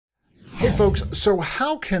Hey folks, so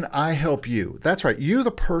how can I help you? That's right, you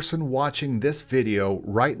the person watching this video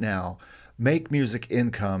right now, make music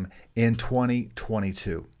income in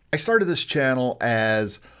 2022. I started this channel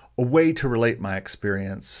as a way to relate my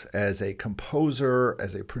experience as a composer,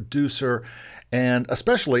 as a producer, and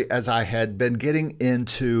especially as I had been getting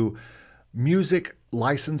into music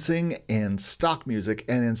licensing and stock music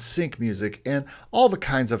and in sync music and all the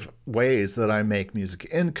kinds of ways that I make music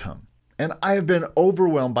income. And I have been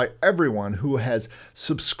overwhelmed by everyone who has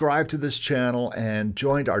subscribed to this channel and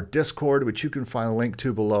joined our Discord, which you can find a link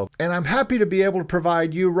to below. And I'm happy to be able to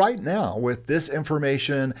provide you right now with this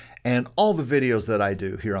information and all the videos that I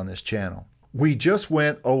do here on this channel. We just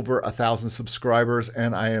went over 1,000 subscribers,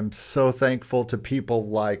 and I am so thankful to people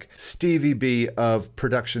like Stevie B of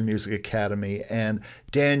Production Music Academy and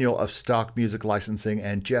Daniel of Stock Music Licensing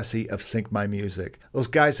and Jesse of Sync My Music. Those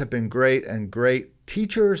guys have been great and great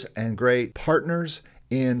teachers and great partners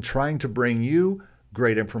in trying to bring you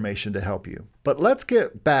great information to help you. But let's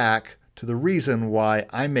get back to the reason why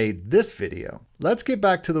I made this video. Let's get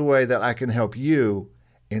back to the way that I can help you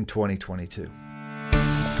in 2022.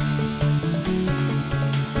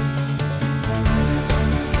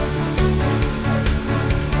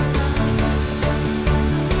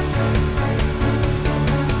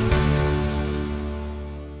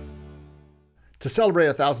 To celebrate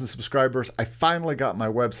 1,000 subscribers, I finally got my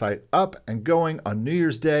website up and going on New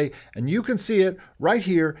Year's Day, and you can see it right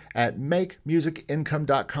here at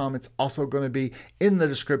MakeMusicIncome.com. It's also going to be in the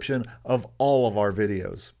description of all of our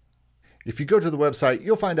videos. If you go to the website,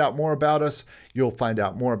 you'll find out more about us. You'll find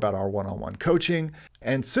out more about our one-on-one coaching.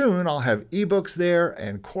 And soon I'll have ebooks there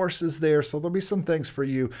and courses there. So there'll be some things for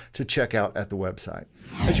you to check out at the website.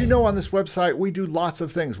 As you know, on this website, we do lots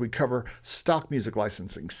of things. We cover stock music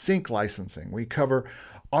licensing, sync licensing. We cover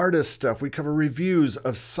artist stuff. We cover reviews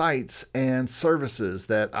of sites and services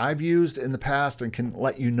that I've used in the past and can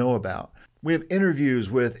let you know about. We have interviews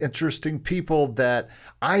with interesting people that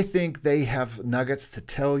I think they have nuggets to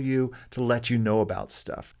tell you, to let you know about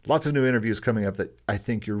stuff. Lots of new interviews coming up that I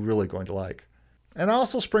think you're really going to like. And I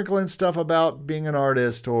also sprinkle in stuff about being an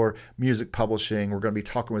artist or music publishing. We're going to be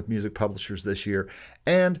talking with music publishers this year,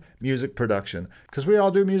 and music production, because we all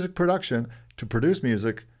do music production to produce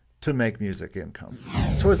music, to make music income.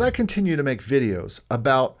 So as I continue to make videos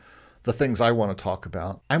about the things I want to talk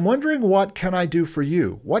about, I'm wondering, what can I do for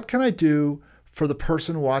you? What can I do for the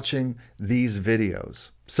person watching these videos?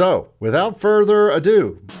 So without further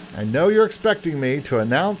ado, I know you're expecting me to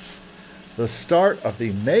announce the start of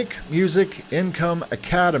the Make Music Income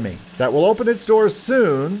Academy that will open its doors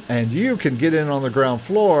soon, and you can get in on the ground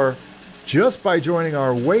floor just by joining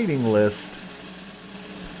our waiting list.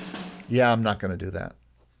 Yeah, I'm not going to do that.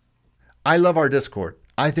 I love our Discord.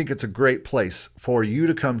 I think it's a great place for you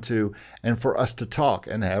to come to and for us to talk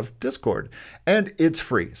and have Discord. And it's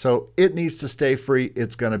free, so it needs to stay free.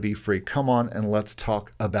 It's going to be free. Come on and let's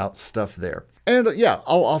talk about stuff there. And yeah,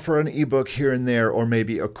 I'll offer an ebook here and there, or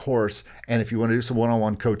maybe a course. And if you want to do some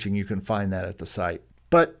one-on-one coaching, you can find that at the site.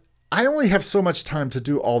 But I only have so much time to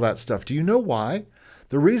do all that stuff. Do you know why?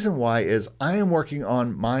 The reason why is I am working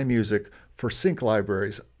on my music for sync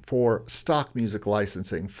libraries, for stock music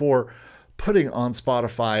licensing, for putting on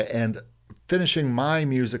Spotify and finishing my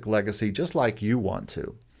music legacy just like you want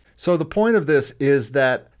to. So the point of this is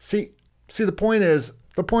that, the point of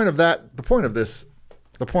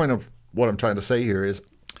what I'm trying to say here is,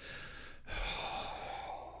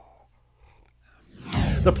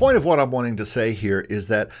 the point of what I'm wanting to say here is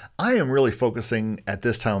that I am really focusing at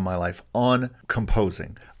this time of my life on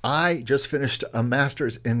composing. I just finished a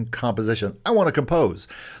master's in composition. I want to compose.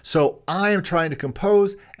 So I am trying to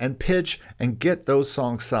compose and pitch and get those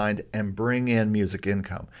songs signed and bring in music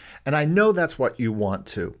income. And I know that's what you want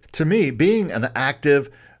to. To me, being an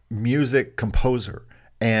active music composer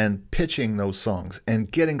and pitching those songs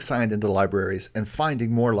and getting signed into libraries and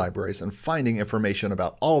finding more libraries and finding information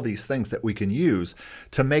about all these things that we can use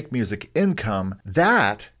to make music income,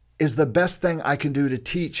 that is the best thing I can do to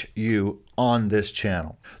teach you on this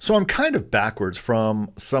channel. So I'm kind of backwards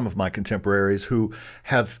from some of my contemporaries who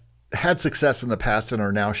have had success in the past and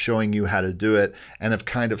are now showing you how to do it, and have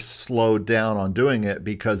kind of slowed down on doing it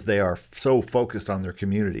because they are so focused on their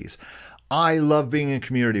communities. I love being in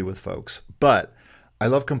community with folks, but I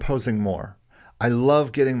love composing more. I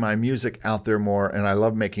love getting my music out there more, and I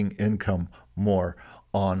love making income more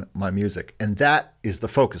on my music. And that is the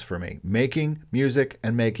focus for me, making music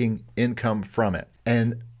and making income from it.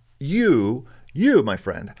 And you, my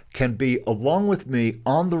friend, can be along with me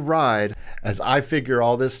on the ride as I figure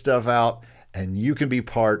all this stuff out, and you can be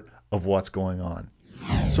part of what's going on.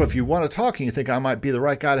 So if you want to talk and you think I might be the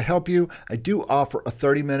right guy to help you, I do offer a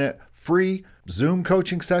 30-minute free Zoom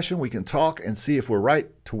coaching session. We can talk and see if we're right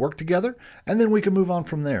to work together, and then we can move on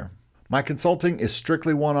from there. My consulting is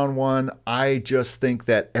strictly one-on-one. I just think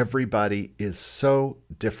that everybody is so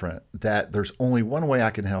different that there's only one way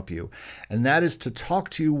I can help you, and that is to talk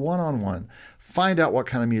to you one-on-one, find out what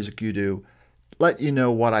kind of music you do, let you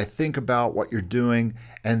know what I think about what you're doing,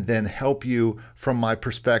 and then help you from my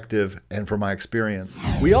perspective and from my experience.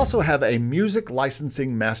 We also have a music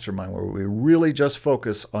licensing mastermind where we really just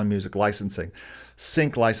focus on music licensing,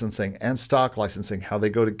 sync licensing and stock licensing, how they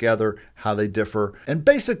go together, how they differ, and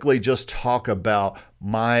basically just talk about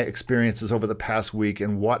my experiences over the past week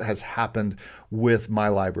and what has happened with my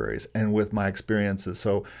libraries and with my experiences.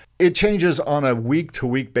 So it changes on a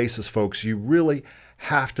week-to-week basis, folks. You really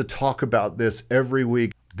have to talk about this every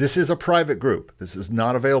week. This is a private group. This is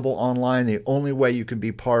not available online. The only way you can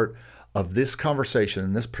be part of this conversation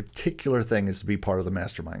and this particular thing is to be part of the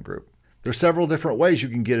mastermind group. There's several different ways you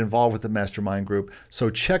can get involved with the mastermind group. So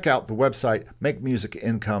check out the website,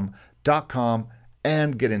 MakeMusicIncome.com,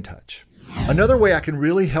 and get in touch. Another way I can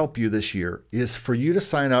really help you this year is for you to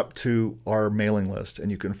sign up to our mailing list, and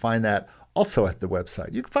you can find that also at the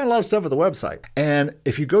website. You can find a lot of stuff at the website. And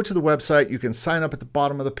if you go to the website, you can sign up at the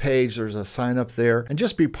bottom of the page. There's a sign up there and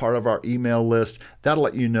just be part of our email list. That'll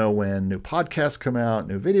let you know when new podcasts come out,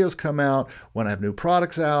 new videos come out, when I have new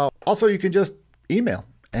products out. Also, you can just email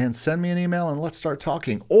and send me an email and let's start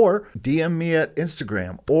talking, or DM me at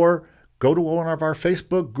Instagram, or go to one of our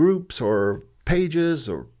Facebook groups or pages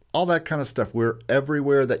or all that kind of stuff. We're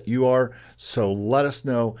everywhere that you are, so let us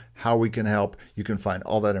know how we can help. You can find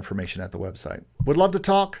all that information at the website. Would love to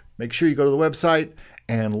talk. Make sure you go to the website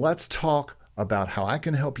and let's talk about how I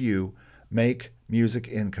can help you make music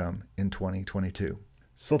income in 2022.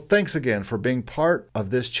 So thanks again for being part of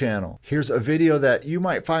this channel. Here's a video that you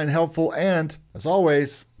might find helpful, and as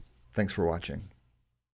always, thanks for watching.